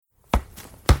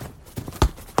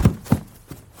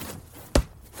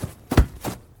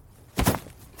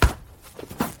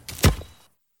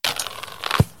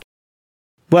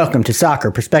Welcome to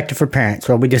Soccer Perspective for Parents,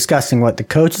 where we'll be discussing what the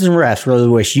coaches and refs really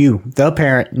wish you, the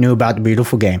parent, knew about the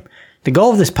beautiful game. The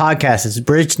goal of this podcast is to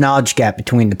bridge the knowledge gap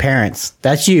between the parents,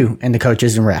 that's you, and the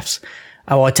coaches and refs.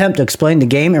 I will attempt to explain the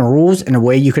game and rules in a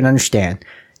way you can understand.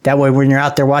 That way, when you're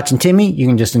out there watching Timmy, you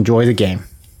can just enjoy the game.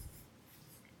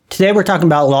 Today, we're talking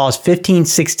about laws 15,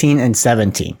 16, and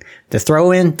 17. The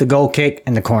throw-in, the goal kick,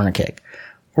 and the corner kick.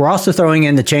 We're also throwing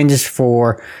in the changes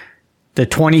for the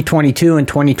 2022 and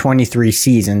 2023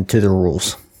 season to the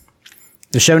rules.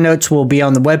 The show notes will be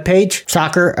on the webpage,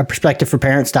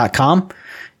 soccer@perspectiveforparents.com.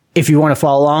 If you want to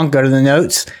follow along, go to the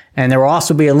notes, and there will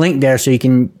also be a link there so you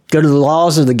can go to the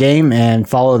laws of the game and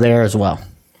follow there as well.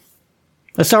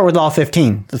 Let's start with Law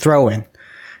 15, the throw-in.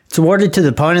 It's awarded to the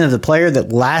opponent of the player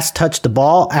that last touched the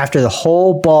ball after the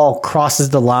whole ball crosses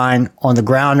the line on the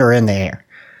ground or in the air.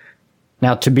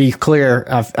 Now, to be clear,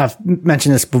 I've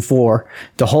mentioned this before,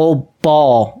 the whole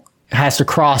ball has to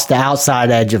cross the outside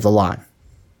edge of the line.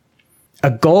 A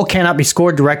goal cannot be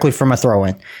scored directly from a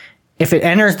throw-in. If it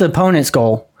enters the opponent's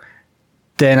goal,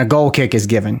 then a goal kick is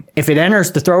given. If it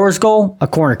enters the thrower's goal, a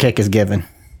corner kick is given.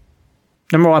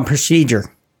 Number 1,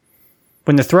 procedure.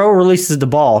 When the thrower releases the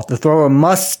ball, the thrower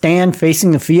must stand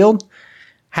facing the field,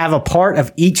 have a part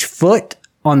of each foot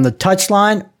on the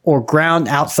touchline or ground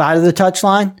outside of the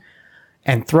touchline,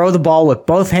 and throw the ball with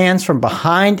both hands from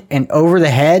behind and over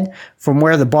the head from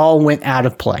where the ball went out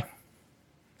of play.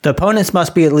 The opponents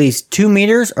must be at least 2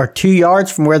 meters or 2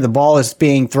 yards from where the ball is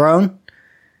being thrown.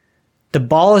 The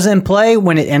ball is in play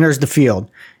when it enters the field.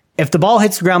 If the ball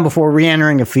hits the ground before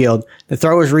re-entering the field, the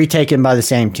throw is retaken by the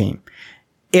same team.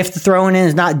 If the throwing in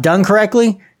is not done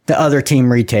correctly, the other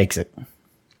team retakes it.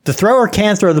 The thrower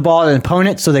can throw the ball at an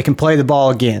opponent so they can play the ball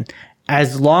again,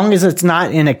 as long as it's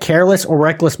not in a careless or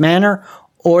reckless manner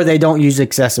or they don't use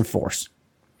excessive force.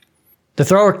 The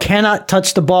thrower cannot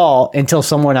touch the ball until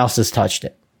someone else has touched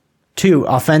it. 2,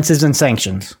 offenses and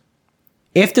sanctions.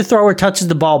 If the thrower touches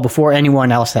the ball before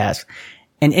anyone else has,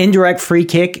 an indirect free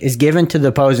kick is given to the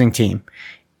opposing team.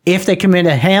 If they commit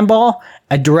a handball,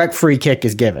 a direct free kick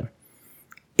is given.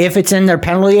 If it's in their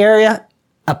penalty area,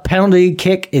 a penalty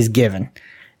kick is given,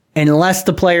 unless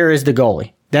the player is the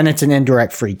goalie. Then it's an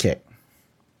indirect free kick.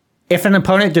 If an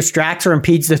opponent distracts or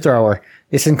impedes the thrower,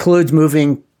 this includes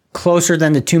moving closer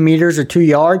than the 2 meters or 2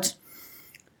 yards,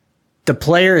 the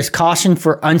player is cautioned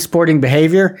for unsporting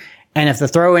behavior, and if the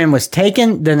throw-in was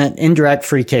taken, then an indirect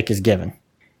free kick is given.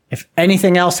 If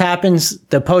anything else happens,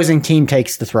 the opposing team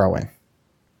takes the throw-in.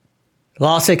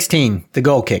 Law 16, the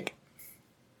goal kick.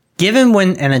 Given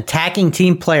when an attacking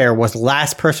team player was the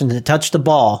last person to touch the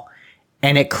ball,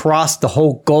 and it crossed the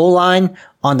whole goal line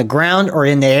on the ground or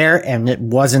in the air, and it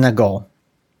wasn't a goal.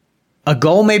 A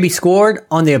goal may be scored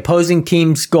on the opposing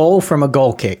team's goal from a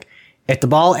goal kick. If the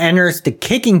ball enters the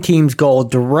kicking team's goal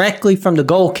directly from the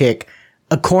goal kick,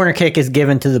 a corner kick is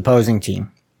given to the opposing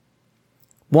team.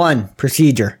 1,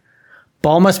 procedure.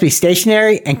 Ball must be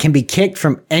stationary and can be kicked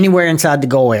from anywhere inside the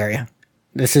goal area.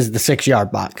 This is the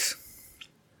 6-yard box.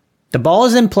 The ball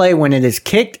is in play when it is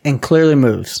kicked and clearly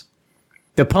moves.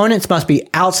 The opponents must be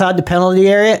outside the penalty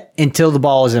area until the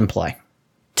ball is in play.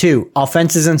 2,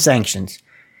 offenses and sanctions.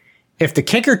 If the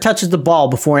kicker touches the ball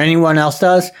before anyone else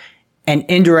does, an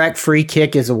indirect free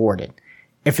kick is awarded.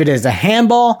 If it is a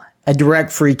handball, a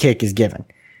direct free kick is given.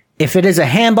 If it is a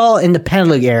handball in the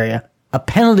penalty area, a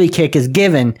penalty kick is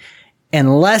given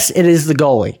unless it is the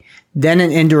goalie. Then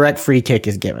an indirect free kick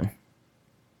is given.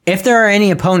 If there are any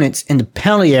opponents in the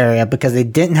penalty area because they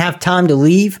didn't have time to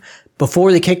leave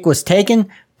before the kick was taken,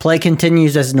 play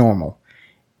continues as normal.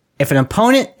 If an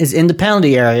opponent is in the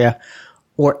penalty area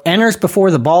or enters before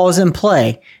the ball is in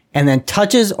play and then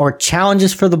touches or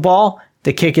challenges for the ball,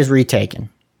 the kick is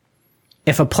retaken.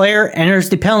 If a player enters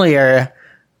the penalty area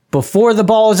before the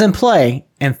ball is in play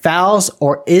and fouls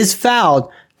or is fouled,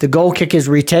 the goal kick is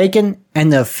retaken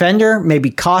and the offender may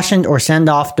be cautioned or sent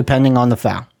off depending on the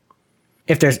foul.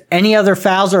 If there's any other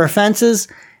fouls or offenses,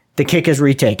 the kick is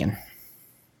retaken.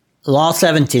 Law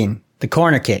 17, the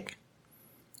corner kick.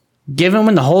 Given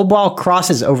when the whole ball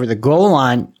crosses over the goal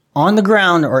line on the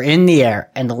ground or in the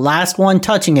air, and the last one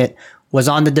touching it was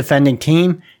on the defending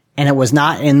team, and it was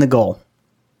not in the goal.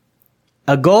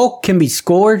 A goal can be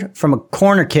scored from a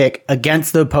corner kick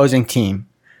against the opposing team.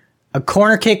 A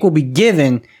corner kick will be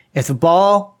given if the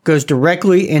ball goes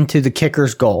directly into the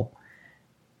kicker's goal.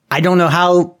 I don't know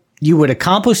how you would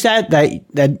accomplish that.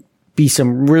 That'd be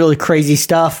some really crazy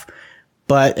stuff.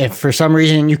 But if for some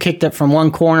reason you kicked it from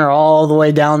one corner all the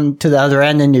way down to the other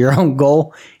end into your own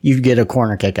goal, you'd get a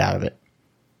corner kick out of it.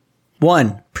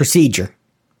 1, procedure.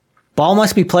 Ball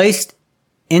must be placed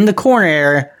in the corner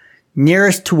area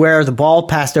nearest to where the ball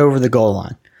passed over the goal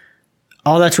line.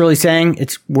 All that's really saying,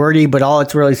 it's wordy, but all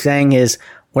it's really saying is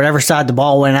whatever side the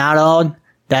ball went out on,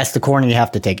 that's the corner you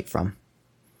have to take it from.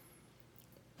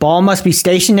 Ball must be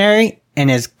stationary and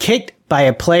is kicked by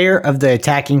a player of the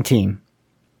attacking team.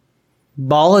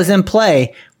 Ball is in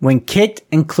play when kicked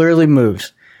and clearly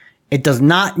moves. It does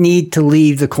not need to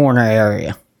leave the corner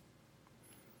area.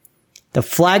 The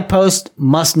flag post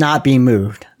must not be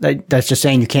moved. That's just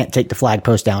saying you can't take the flag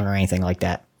post down or anything like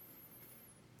that.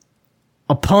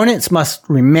 Opponents must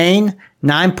remain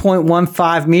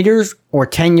 9.15 meters or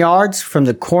 10 yards from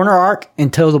the corner arc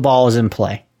until the ball is in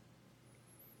play.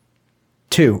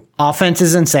 2.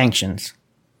 Offenses and sanctions.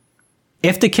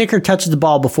 If the kicker touches the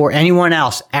ball before anyone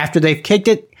else after they've kicked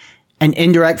it, an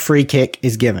indirect free kick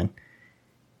is given.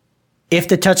 If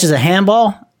the touch is a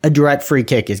handball, a direct free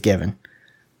kick is given.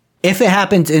 If it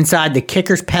happens inside the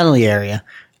kicker's penalty area,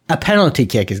 a penalty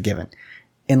kick is given.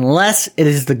 Unless it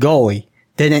is the goalie,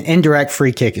 then an indirect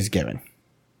free kick is given.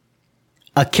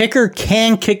 A kicker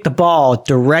can kick the ball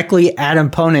directly at an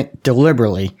opponent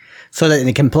deliberately so that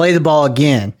they can play the ball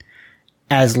again,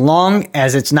 as long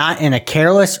as it's not in a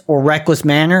careless or reckless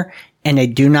manner and they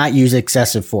do not use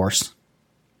excessive force.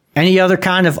 Any other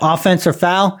kind of offense or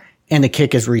foul, and the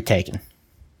kick is retaken.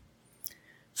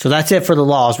 So that's it for the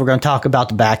laws. We're going to talk about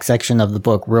the back section of the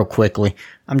book real quickly.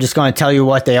 I'm just going to tell you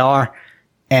what they are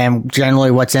and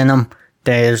generally what's in them.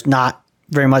 There's not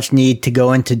very much need to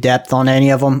go into depth on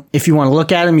any of them. If you want to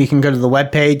look at them, you can go to the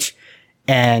webpage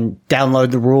and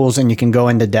download the rules and you can go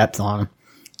into depth on them.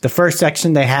 The first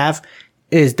section they have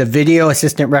is the video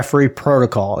assistant referee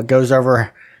protocol. It goes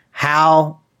over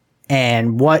how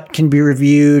and what can be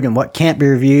reviewed and what can't be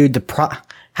reviewed,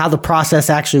 how the process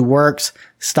actually works,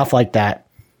 stuff like that.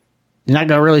 You're not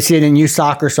going to really see it in youth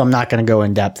soccer, so I'm not going to go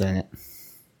in depth in it.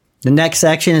 The next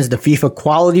section is the FIFA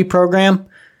quality program.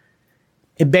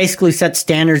 It basically sets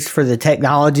standards for the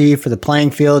technology, for the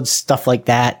playing fields, stuff like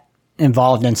that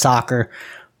involved in soccer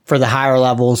for the higher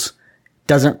levels.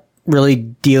 Doesn't really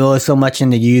deal so much in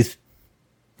the youth.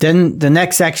 Then the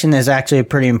next section is actually a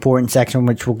pretty important section,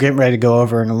 which we'll get ready to go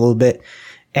over in a little bit.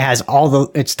 It has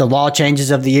it's the law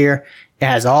changes of the year. It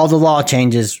has all the law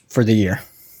changes for the year.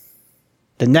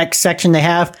 The next section they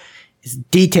have is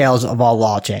details of all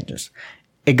law changes.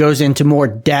 It goes into more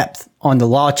depth on the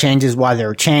law changes, why they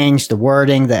were changed, the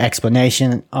wording, the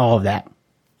explanation, all of that.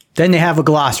 Then they have a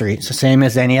glossary. It's the same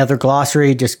as any other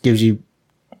glossary, just gives you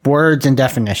words and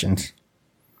definitions.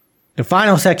 The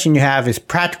final section you have is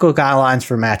practical guidelines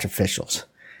for match officials.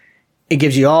 It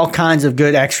gives you all kinds of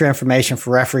good extra information for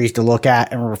referees to look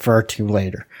at and refer to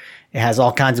later. It has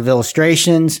all kinds of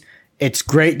illustrations. It's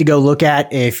great to go look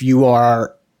at if you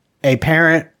are a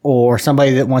parent or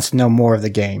somebody that wants to know more of the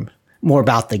game, more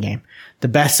about the game. The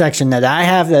best section that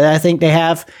I think they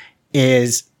have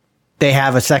is they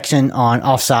have a section on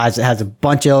offsides that has a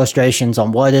bunch of illustrations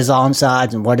on what is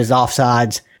onsides and what is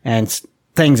offsides and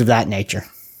things of that nature.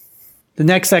 The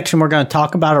next section we're going to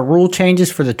talk about are rule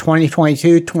changes for the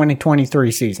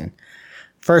 2022-2023 season.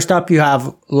 First up, you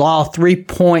have Law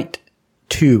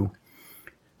 3.2.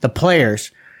 The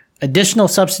players. Additional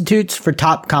substitutes for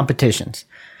top competitions.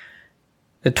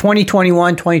 The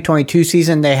 2021-2022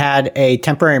 season, they had a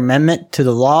temporary amendment to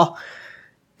the law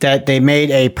that they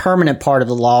made a permanent part of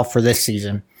the law for this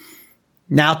season.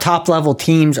 Now top-level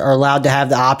teams are allowed to have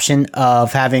the option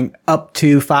of having up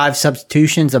to 5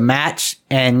 substitutions a match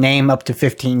and name up to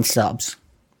 15 subs.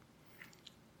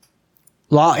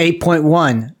 Law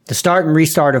 8.1, the start and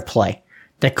restart of play.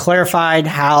 They clarified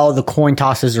how the coin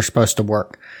tosses are supposed to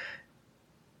work.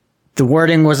 The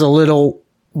wording was a little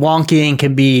wonky and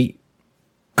could be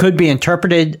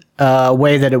interpreted a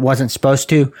way that it wasn't supposed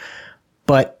to,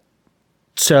 but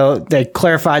so they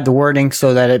clarified the wording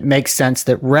so that it makes sense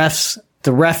that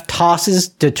the ref tosses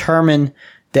determine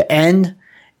the end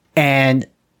and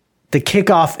the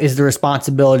kickoff is the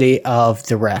responsibility of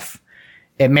the ref.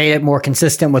 It made it more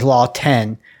consistent with Law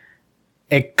 10.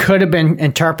 It could have been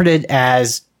interpreted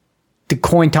as the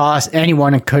coin toss.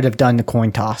 Anyone could have done the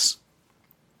coin toss.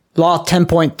 Law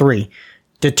 10.3,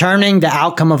 determining the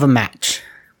outcome of a match.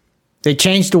 They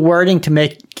changed the wording to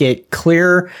make it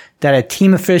clearer that a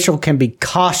team official can be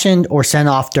cautioned or sent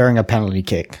off during a penalty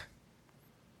kick.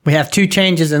 We have 2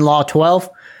 changes in Law 12.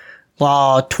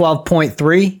 Law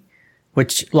 12.3,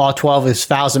 which Law 12 is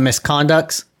fouls and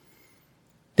misconducts.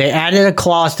 They added a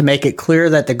clause to make it clear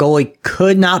that the goalie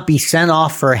could not be sent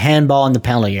off for a handball in the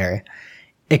penalty area.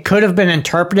 It could have been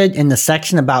interpreted in the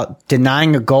section about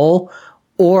denying a goal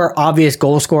or obvious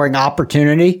goal scoring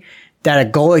opportunity that a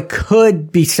goalie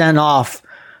could be sent off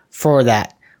for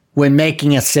that when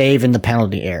making a save in the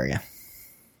penalty area.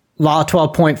 Law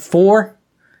 12.4,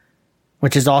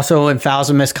 which is also in fouls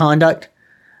and misconduct.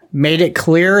 made it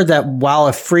clear that while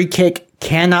a free kick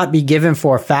cannot be given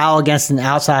for a foul against an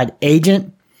outside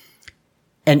agent,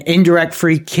 an indirect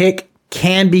free kick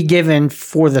can be given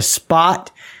for the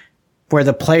spot where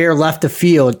the player left the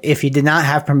field if he did not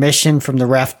have permission from the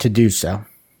ref to do so.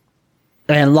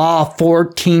 And Law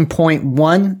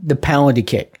 14.1, the penalty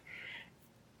kick,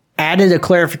 added a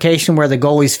clarification where the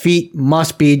goalie's feet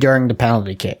must be during the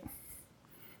penalty kick.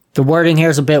 The wording here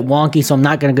is a bit wonky, so I'm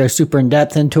not going to go super in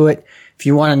depth into it. If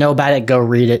you want to know about it, go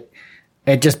read it.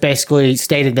 It just basically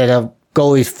stated that a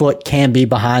goalie's foot can be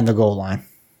behind the goal line.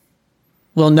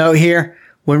 Little note here,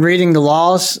 when reading the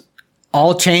laws,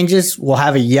 all changes will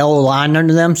have a yellow line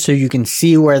under them so you can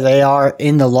see where they are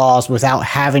in the laws without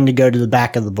having to go to the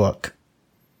back of the book.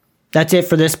 That's it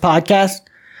for this podcast.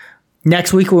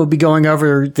 Next week, we'll be going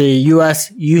over the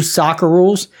U.S. youth soccer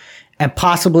rules and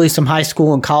possibly some high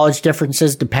school and college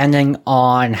differences depending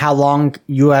on how long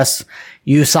U.S.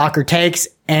 youth soccer takes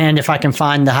and if I can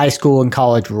find the high school and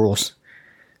college rules.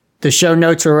 The show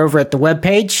notes are over at the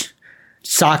webpage,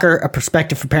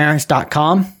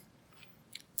 socceraperspectiveforparents.com.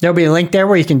 There'll be a link there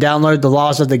where you can download the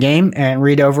laws of the game and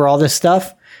read over all this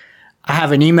stuff. I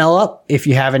have an email up if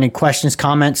you have any questions,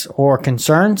 comments, or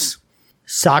concerns.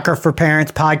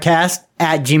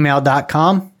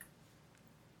 soccerforparentspodcast@gmail.com.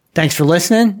 Thanks for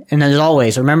listening. And as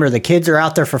always, remember the kids are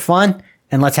out there for fun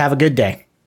and let's have a good day.